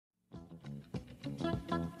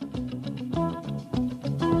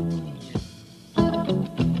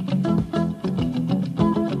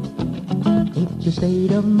your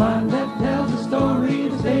state of mind that tells a story,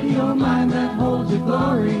 the state of your mind that holds your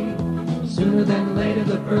glory. Sooner than later,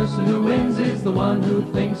 the person who wins is the one who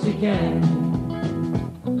thinks he can.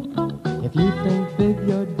 If you think big,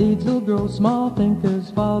 your deeds will grow small,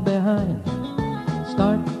 thinkers fall behind.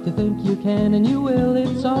 Start to think you can and you will,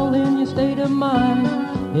 it's all in your state of mind.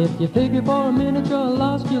 If you figure for a minute you're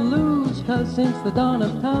lost, you lose, 'cause since the dawn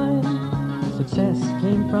of time, success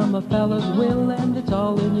came from a fella's will, and it's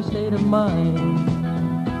all in your state of mind.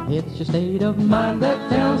 It's your state of mind that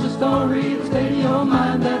tells a story, the state of your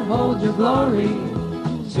mind that holds your glory.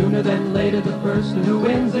 Sooner than later, the person who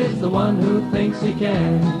wins is the one who thinks he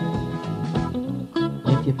can.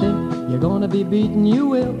 If you think you're gonna be beaten, you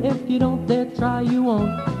will. If you don't dare try, you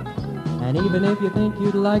won't. And even if you think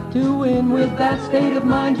you'd like to win, with that state of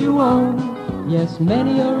mind you won't. Yes,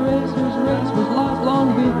 many a racer's race was lost long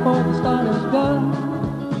before the starter's gun,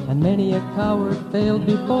 and many a coward failed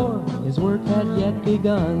before his work had yet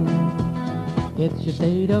begun. It's your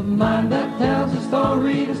state of mind that tells a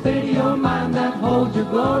story, the state of your mind that holds your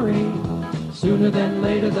glory. Sooner than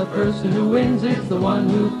later, the person who wins is the one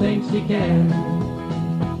who thinks he can.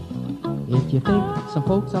 If you think some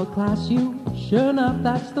folks outclass you, sure enough,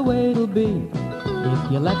 that's the way it'll be.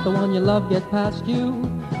 If you let the one you love get past you,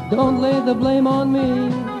 don't lay the blame on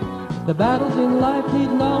me. The battles in life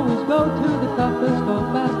needn't always go to the toughest or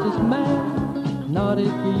fastest man. Not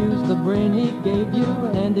if you use the brain he gave you,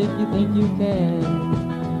 and if you think you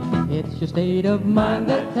can. It's your state of mind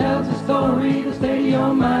that tells a story, the state of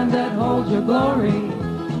your mind that holds your glory.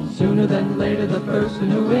 Sooner than later, the person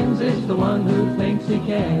who wins is the one who thinks he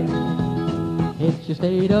can. It's your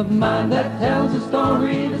state of mind that tells a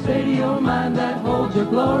story, the state of your mind that holds your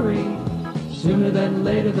glory. Sooner than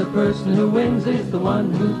later, the person who wins is the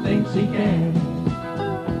one who thinks he can.